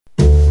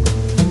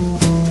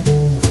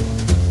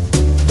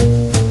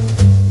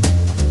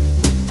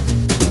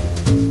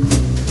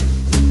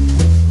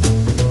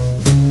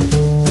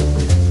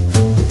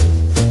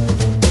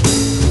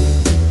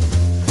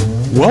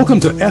Welcome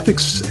to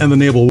Ethics and the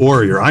Naval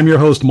Warrior. I'm your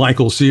host,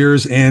 Michael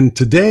Sears, and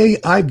today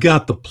I've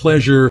got the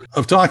pleasure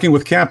of talking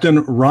with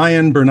Captain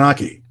Ryan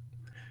Bernacchi.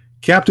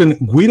 Captain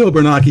Guido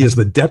Bernacchi is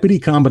the Deputy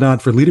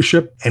Commandant for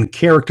Leadership and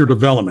Character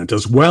Development,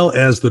 as well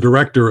as the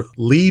Director,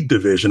 Lead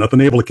Division at the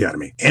Naval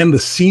Academy, and the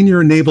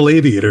Senior Naval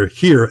Aviator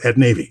here at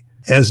Navy.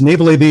 As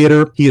Naval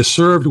Aviator, he has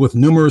served with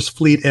numerous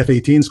Fleet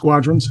F-18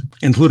 squadrons,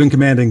 including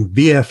commanding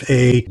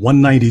VFA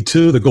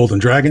 192, the Golden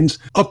Dragons.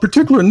 Of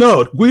particular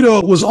note,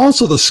 Guido was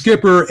also the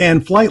skipper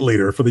and flight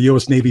leader for the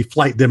U.S. Navy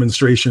Flight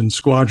Demonstration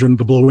Squadron,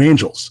 the Blue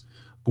Angels.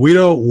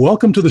 Guido,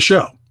 welcome to the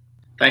show.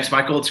 Thanks,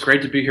 Michael. It's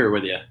great to be here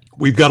with you.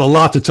 We've got a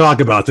lot to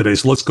talk about today,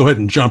 so let's go ahead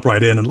and jump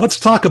right in, and let's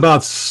talk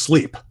about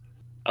sleep.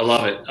 I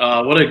love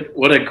it.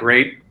 What a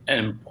great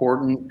and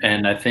important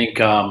and I think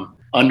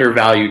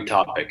undervalued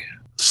topic.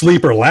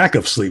 Sleep or lack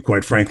of sleep,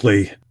 quite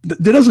frankly,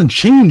 that doesn't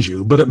change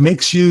you, but it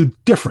makes you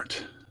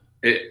different.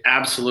 It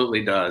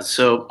absolutely does.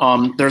 So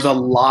there's a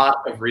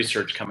lot of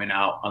research coming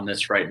out on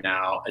this right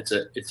now. It's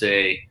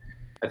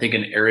I think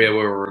an area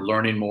where we're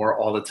learning more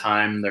all the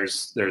time.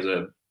 There's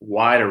a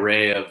wide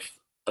array of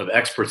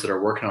experts that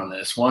are working on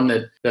this. One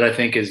that I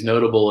think is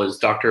notable is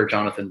Dr.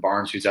 Jonathan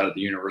Barnes, who's out at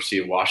the University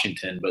of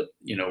Washington. But,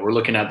 we're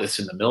looking at this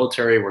in the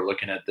military. We're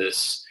looking at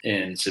this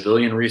in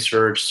civilian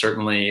research,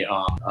 certainly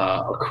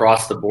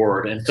across the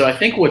board. And so I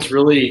think what's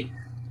really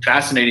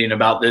fascinating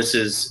about this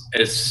is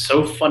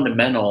so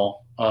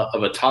fundamental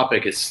of a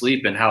topic is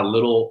sleep and how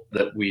little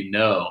that we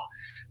know.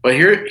 But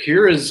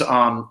here is,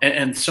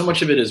 and so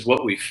much of it is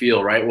what we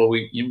feel, right? Well,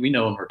 we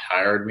know when we're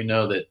tired. We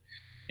know that,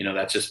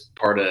 that's just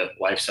part of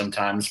life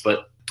sometimes.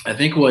 But I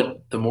think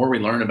the more we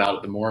learn about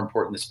it, the more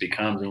important this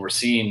becomes. And we're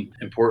seeing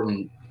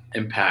important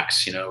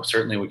impacts.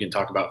 Certainly we can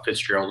talk about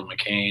Fitzgerald and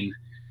McCain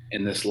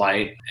in this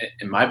light.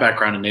 In my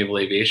background in naval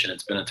aviation,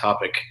 it's been a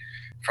topic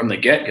from the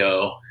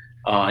get-go.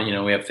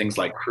 We have things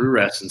like crew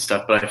rest and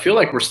stuff, but I feel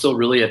like we're still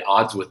really at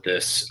odds with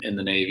this in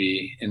the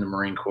Navy, in the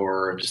Marine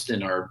Corps, and just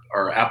in our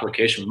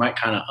application. We might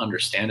kind of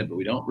understand it, but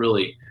we don't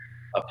really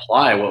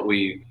apply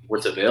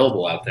what's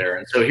available out there.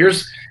 And so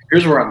here's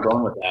where I'm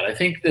going with that. I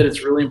think that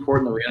it's really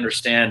important that we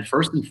understand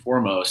first and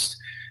foremost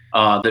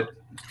that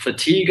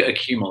fatigue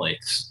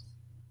accumulates.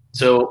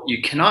 So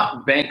you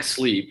cannot bank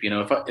sleep.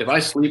 If I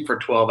sleep for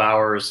 12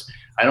 hours,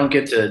 I don't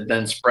get to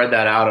then spread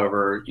that out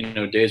over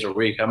days or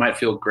week. I might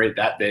feel great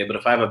that day, but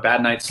if I have a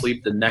bad night's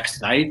sleep the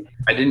next night,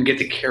 I didn't get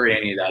to carry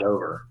any of that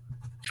over.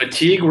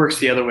 Fatigue works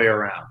the other way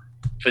around.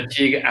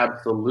 Fatigue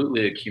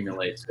absolutely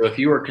accumulates. So if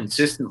you are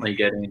consistently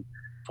getting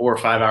 4 or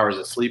 5 hours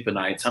of sleep a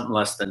night, something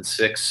less than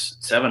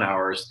 6-7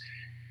 hours,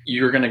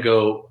 you're going to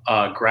go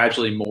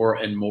gradually more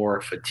and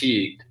more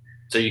fatigued.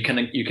 So you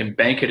can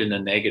bank it in a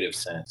negative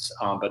sense,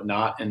 but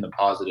not in the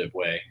positive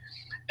way.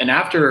 And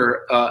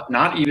after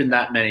not even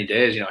that many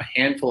days, a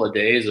handful of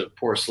days of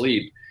poor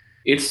sleep,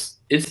 it's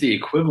the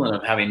equivalent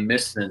of having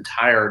missed an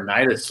entire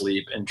night of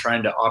sleep and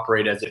trying to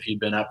operate as if you'd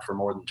been up for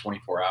more than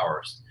 24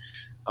 hours.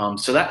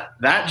 So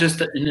that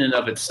just in and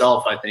of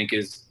itself, I think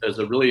is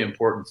a really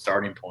important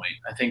starting point.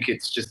 I think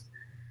it's just,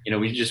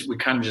 we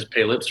kind of just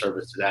pay lip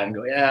service to that and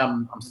go, yeah,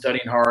 I'm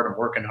studying hard, I'm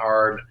working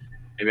hard.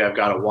 Maybe I've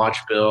got a watch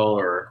bill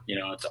or,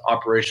 it's an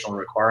operational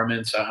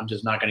requirement. So I'm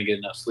just not going to get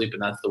enough sleep.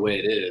 And that's the way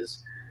it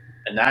is.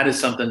 And that is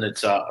something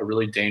that's a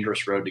really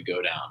dangerous road to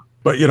go down.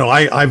 But,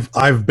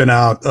 I've been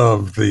out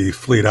of the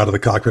fleet, out of the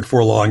cockpit for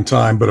a long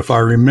time. But if I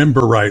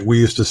remember right, we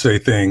used to say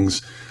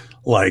things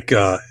like,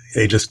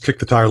 hey, just kick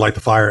the tire, light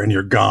the fire, and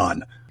you're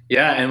gone.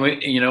 Yeah, and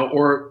we,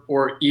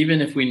 or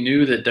even if we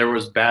knew that there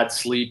was bad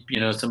sleep,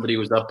 somebody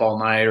was up all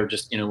night, or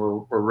just,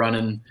 we're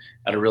running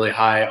at a really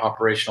high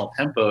operational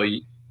tempo,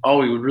 all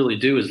we would really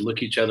do is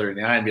look each other in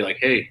the eye and be like,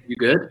 hey, you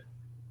good?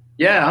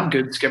 Yeah, I'm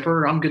good,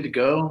 skipper. I'm good to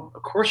go.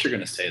 Of course you're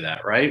going to say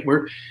that, right?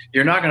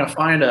 You're not going to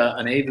find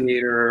an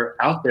aviator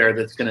out there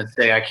that's going to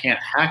say, I can't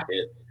hack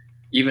it,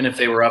 even if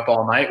they were up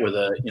all night with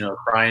a,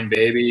 crying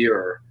baby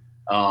or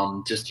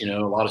just,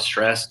 a lot of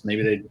stress.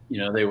 Maybe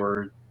they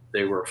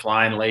were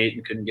flying late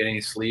and couldn't get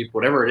any sleep,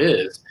 whatever it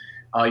is.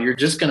 You're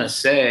just going to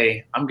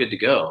say, I'm good to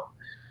go.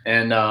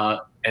 And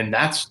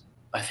that's,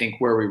 I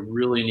think, where we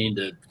really need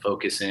to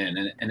focus in.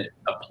 And it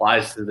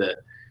applies to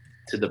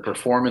the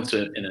performance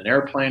in an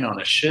airplane,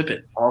 on a ship.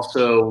 It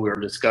also, we're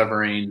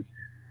discovering,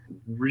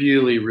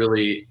 really,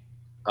 really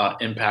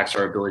impacts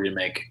our ability to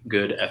make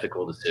good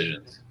ethical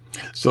decisions.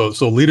 So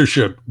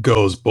leadership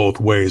goes both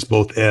ways,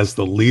 both as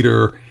the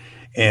leader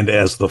and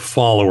as the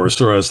follower.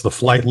 So as the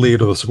flight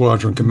lead or the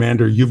squadron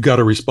commander, you've got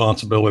a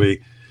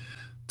responsibility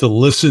to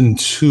listen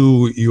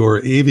to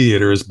your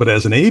aviators. But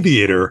as an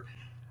aviator,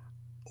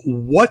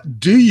 what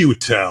do you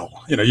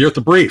tell? You're at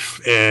the brief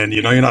and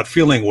you're not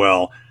feeling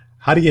well.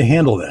 How do you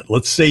handle that?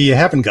 Let's say you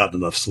haven't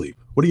gotten enough sleep.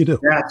 What do you do?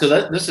 Yeah,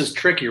 so this is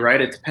tricky, right?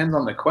 It depends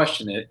on the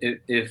question.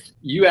 If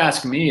you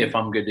ask me if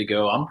I'm good to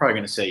go, I'm probably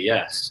going to say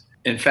yes.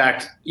 In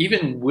fact,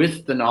 even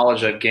with the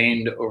knowledge I've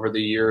gained over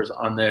the years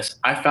on this,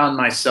 I found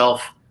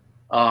myself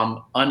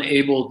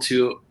unable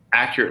to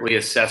accurately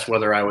assess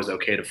whether I was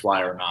okay to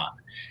fly or not.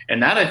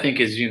 And that, I think,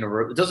 is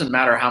universal. It doesn't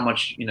matter how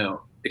much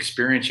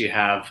experience you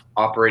have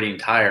operating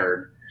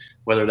tired.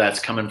 whether that's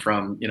coming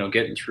from,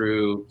 getting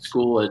through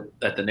school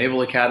at the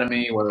Naval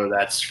Academy, whether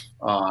that's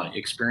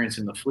experience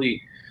in the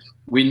fleet.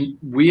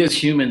 We as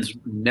humans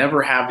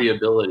never have the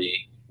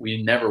ability,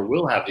 we never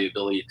will have the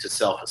ability to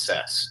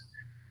self-assess.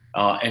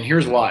 And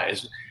here's why: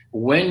 is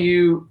when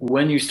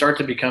you start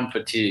to become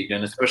fatigued,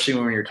 and especially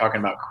when you're talking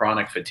about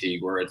chronic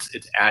fatigue, where it's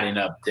adding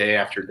up day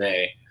after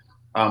day,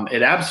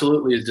 it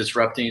absolutely is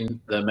disrupting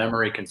the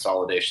memory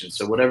consolidation.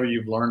 So whatever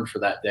you've learned for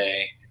that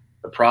day,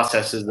 the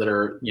processes that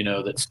are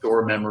that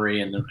store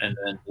memory and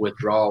then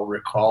withdrawal,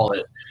 recall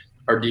it,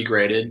 are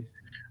degraded.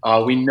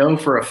 We know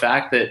for a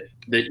fact that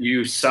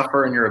you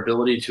suffer in your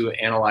ability to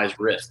analyze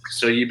risk.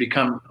 So you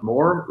become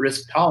more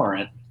risk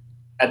tolerant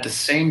at the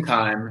same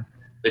time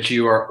that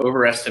you are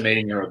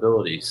overestimating your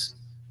abilities.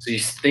 So you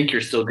think you're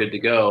still good to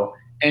go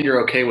and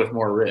you're okay with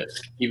more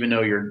risk, even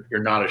though you're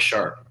not as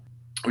sharp.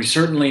 We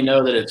certainly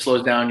know that it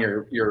slows down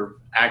your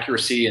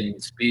accuracy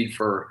and speed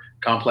for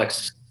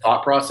complex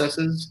thought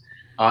processes,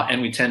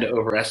 and we tend to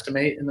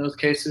overestimate in those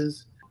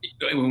cases.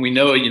 When we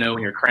know,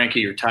 when you're cranky,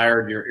 you're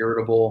tired, you're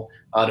irritable,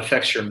 it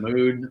affects your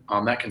mood.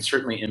 That can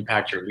certainly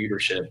impact your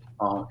leadership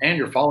and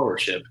your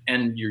followership,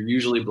 and you're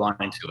usually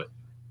blind to it.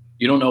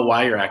 You don't know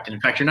why you're acting.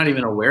 In fact, you're not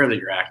even aware that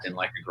you're acting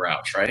like a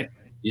grouch, right?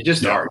 You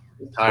just Yeah. are.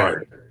 You're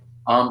tired.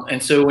 Right.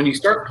 And so when you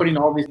start putting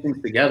all these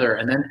things together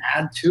and then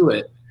add to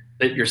it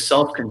that your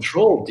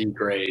self-control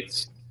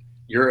degrades,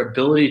 your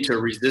ability to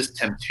resist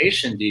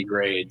temptation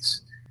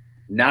degrades,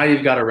 now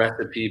you've got a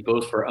recipe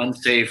both for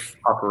unsafe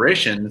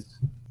operations,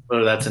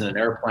 whether that's in an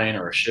airplane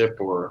or a ship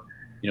or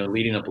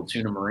leading a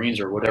platoon of Marines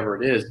or whatever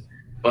it is,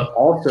 but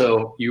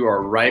also you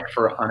are ripe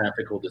for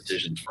unethical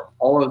decisions for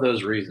all of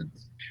those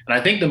reasons. And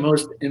I think the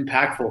most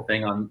impactful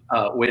thing on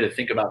way to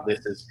think about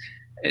this is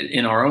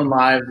in our own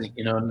lives.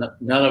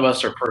 None of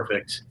us are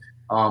perfect,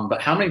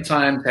 but how many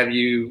times have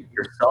you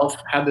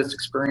yourself had this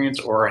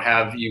experience, or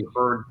have you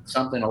heard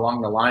something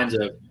along the lines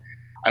of,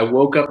 "I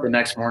woke up the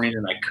next morning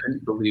and I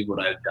couldn't believe what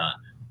I've done"?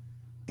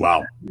 Wow.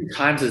 How many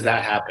times has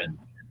that happened?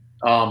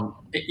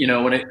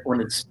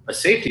 When it's a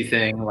safety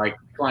thing like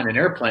flying an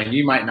airplane,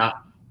 you might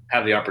not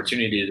have the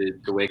opportunity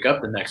to wake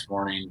up the next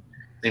morning.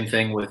 Same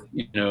thing with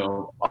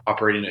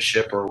operating a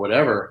ship or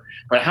whatever.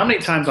 But how many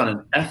times on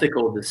an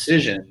ethical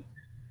decision,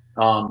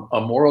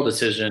 a moral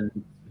decision,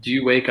 do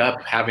you wake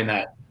up having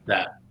that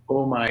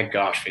oh my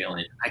gosh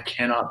feeling? I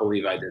cannot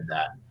believe I did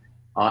that.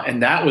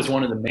 And that was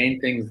one of the main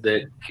things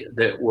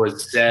that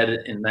was said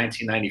in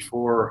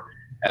 1994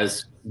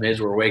 as mids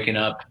were waking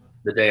up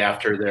the day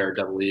after their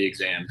EE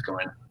exams,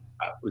 going,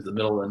 it was the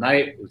middle of the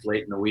night, it was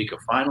late in the week of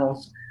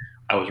finals,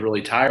 I was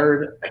really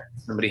tired,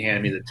 somebody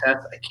handed me the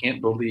test, I can't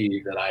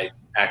believe that I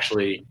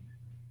actually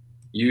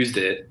used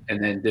it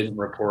and then didn't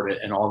report it,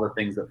 and all the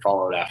things that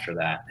followed after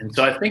that. And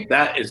so I think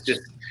that is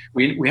just,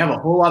 we have a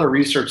whole lot of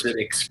research that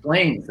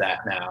explains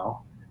that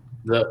now,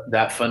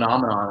 that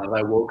phenomenon of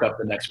I woke up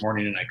the next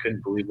morning and I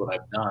couldn't believe what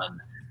I've done.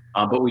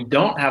 But we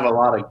don't have a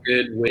lot of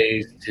good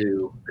ways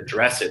to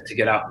address it, to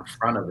get out in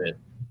front of it.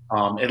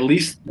 At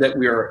least that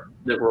we're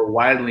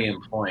widely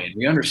employing.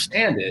 We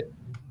understand it,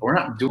 but we're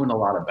not doing a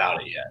lot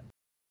about it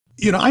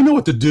yet. I know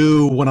what to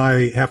do when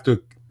I have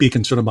to be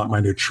concerned about my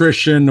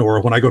nutrition,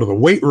 or when I go to the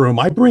weight room.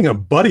 I bring a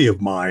buddy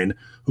of mine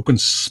who can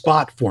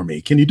spot for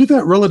me. Can you do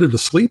that relative to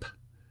sleep?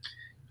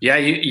 Yeah,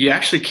 you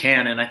actually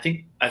can, and I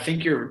think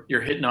you're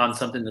hitting on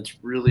something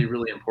that's really,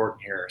 really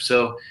important here.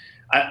 So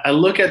I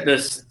look at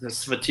this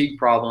fatigue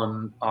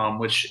problem,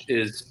 which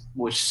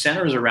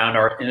centers around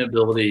our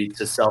inability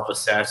to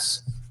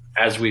self-assess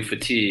as we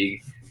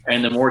fatigue,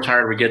 and the more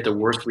tired we get, the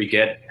worse we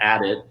get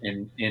at it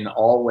in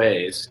all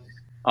ways.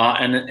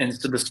 And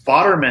so the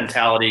spotter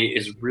mentality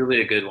is really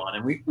a good one,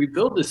 and we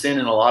build this in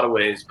a lot of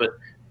ways, but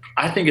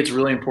I think it's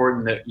really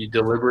important that you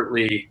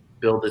deliberately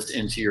build this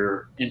into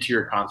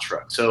your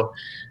construct. So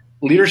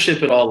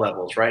leadership at all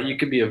levels, right? You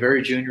could be a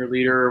very junior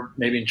leader,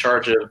 maybe in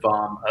charge of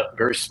a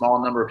very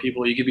small number of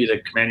people. You could be the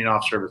commanding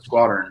officer of a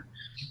squadron.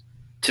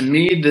 To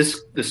me,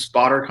 this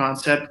spotter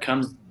concept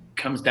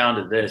comes down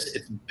to this: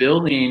 it's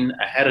building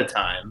ahead of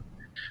time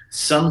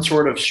some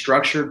sort of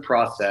structured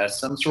process,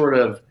 some sort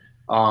of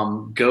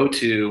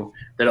go-to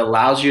that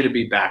allows you to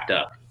be backed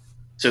up.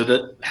 So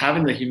that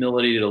having the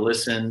humility to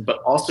listen, but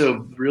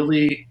also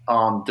really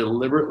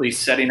deliberately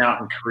setting out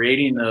and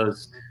creating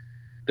those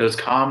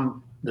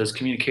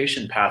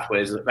communication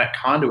pathways, that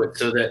conduit,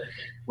 so that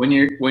when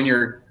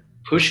you're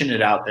pushing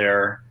it out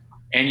there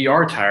and you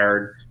are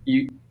tired,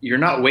 you're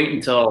not waiting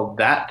until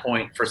that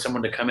point for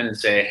someone to come in and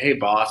say, "Hey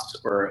boss,"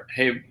 or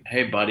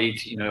hey buddy,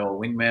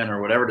 wingman or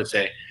whatever, to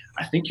say,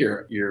 "I think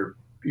you're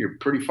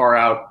pretty far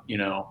out,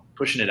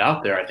 pushing it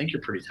out there. I think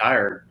you're pretty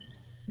tired.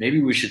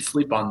 Maybe we should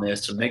sleep on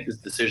this and make this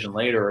decision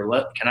later,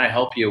 or can I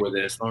help you with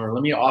this, or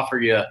let me offer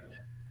you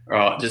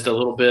just a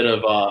little bit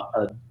of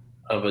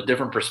a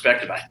different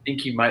perspective. I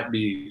think you might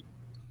be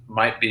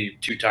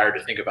too tired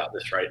to think about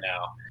this right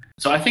now."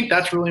 So I think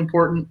that's really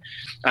important.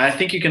 I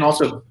think you can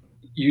also,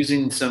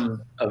 using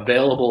some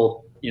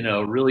available,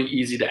 really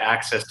easy to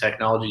access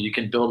technology, you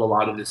can build a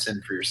lot of this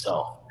in for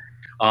yourself.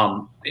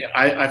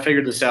 I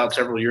figured this out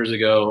several years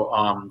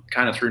ago,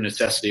 kind of through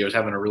necessity. I was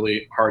having a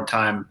really hard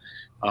time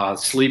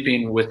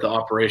sleeping with the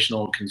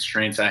operational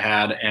constraints I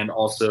had and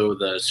also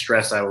the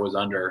stress I was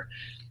under.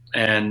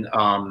 And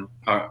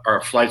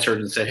our flight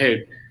surgeon said,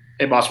 hey,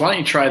 boss, why don't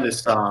you try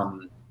this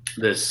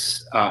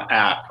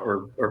app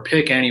or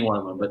pick any one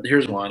of them? But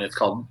here's one. It's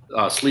called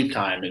Sleep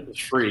Time. It was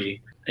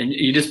free. And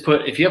you just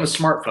if you have a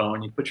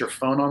smartphone, you put your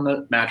phone on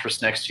the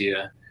mattress next to you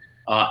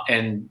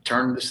and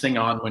turn this thing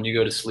on when you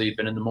go to sleep.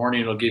 And in the morning,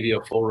 it'll give you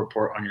a full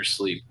report on your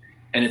sleep.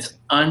 And it's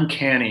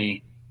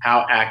uncanny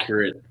how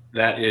accurate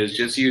that is,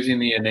 just using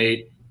the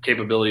innate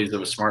capabilities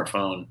of a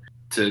smartphone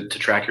to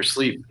track your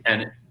sleep.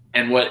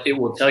 And what it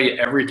will tell you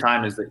every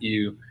time is that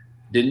you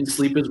didn't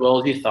sleep as well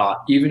as you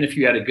thought, even if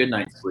you had a good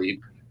night's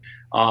sleep.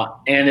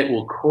 And it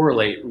will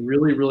correlate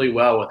really, really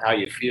well with how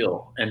you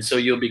feel. And so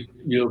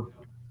you'll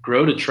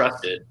grow to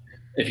trust it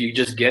if you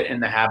just get in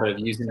the habit of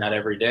using that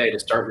every day to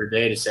start your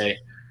day to say,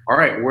 all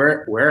right,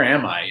 where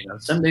am I? You know,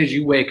 some days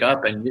you wake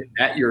up and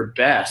at your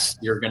best,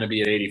 you're going to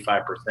be at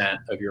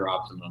 85% of your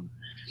optimum,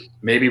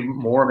 maybe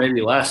more,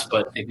 maybe less.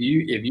 But if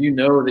you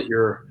know that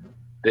you're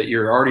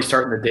already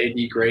starting the day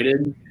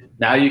degraded,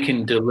 now you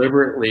can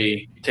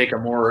deliberately take a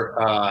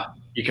more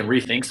you can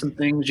rethink some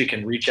things. You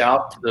can reach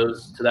out to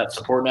that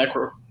support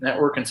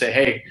network and say,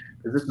 hey,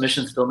 does this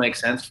mission still make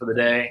sense for the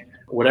day?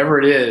 Whatever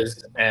it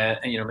is, and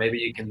maybe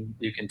you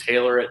can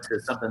tailor it to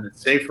something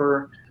that's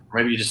safer. Or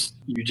maybe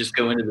you just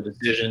go into the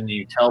decision and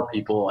you tell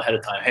people ahead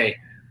of time, hey,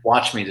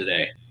 watch me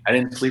today. I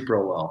didn't sleep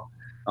real well.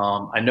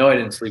 I know I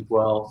didn't sleep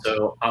well,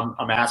 so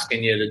I'm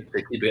asking you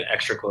to keep an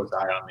extra close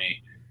eye on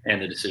me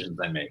and the decisions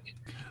I make.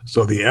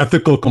 So the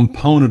ethical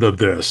component of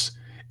this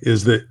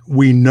is that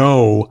we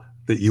know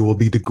that you will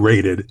be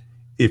degraded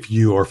if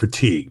you are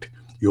fatigued.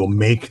 You'll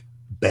make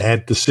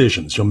bad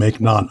decisions. You'll make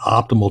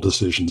non-optimal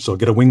decisions. So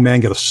get a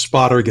wingman, get a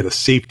spotter, get a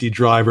safety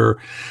driver.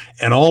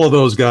 And all of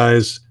those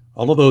guys,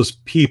 all of those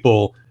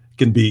people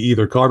can be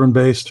either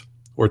carbon-based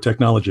or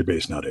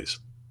technology-based nowadays.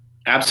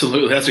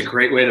 Absolutely. That's a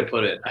great way to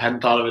put it. I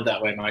hadn't thought of it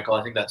that way, Michael.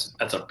 I think that's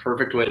a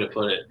perfect way to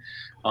put it.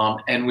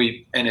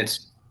 And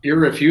it's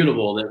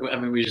irrefutable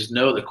that, we just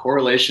know the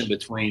correlation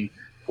between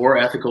poor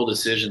ethical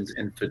decisions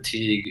and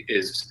fatigue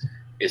is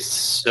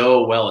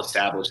so well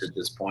established at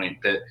this point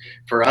that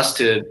for us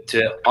to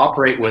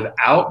operate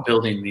without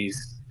building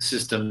these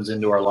systems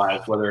into our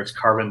lives, whether it's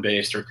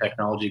carbon-based or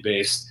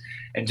technology-based,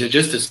 and to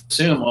just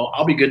assume, well,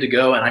 I'll be good to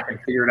go and I can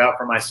figure it out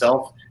for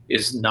myself,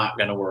 is not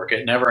going to work.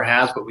 It never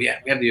has, but we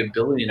have the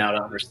ability now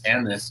to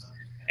understand this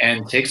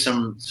and take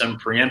some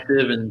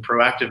preemptive and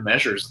proactive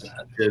measures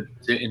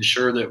to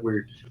ensure that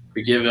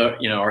we give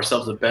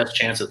ourselves the best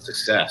chance of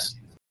success.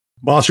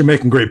 Boss, you're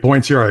making great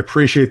points here. I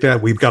appreciate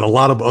that. We've got a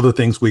lot of other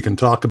things we can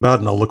talk about,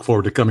 and I'll look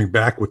forward to coming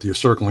back with you,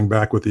 circling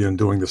back with you, and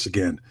doing this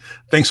again.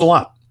 Thanks a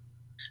lot.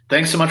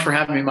 Thanks so much for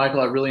having me, Michael.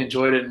 I really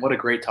enjoyed it, and what a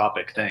great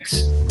topic.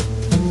 Thanks.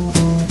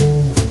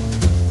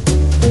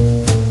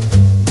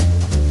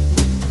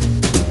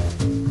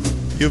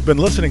 You've been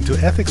listening to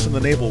Ethics in the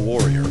Naval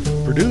Warrior,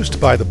 produced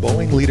by the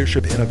Boeing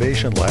Leadership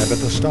Innovation Lab at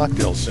the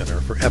Stockdale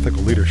Center for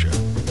Ethical Leadership.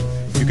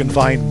 You can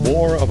find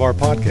more of our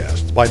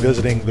podcasts by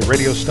visiting the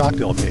Radio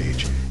Stockdale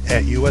page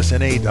at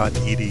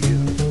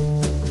usna.edu.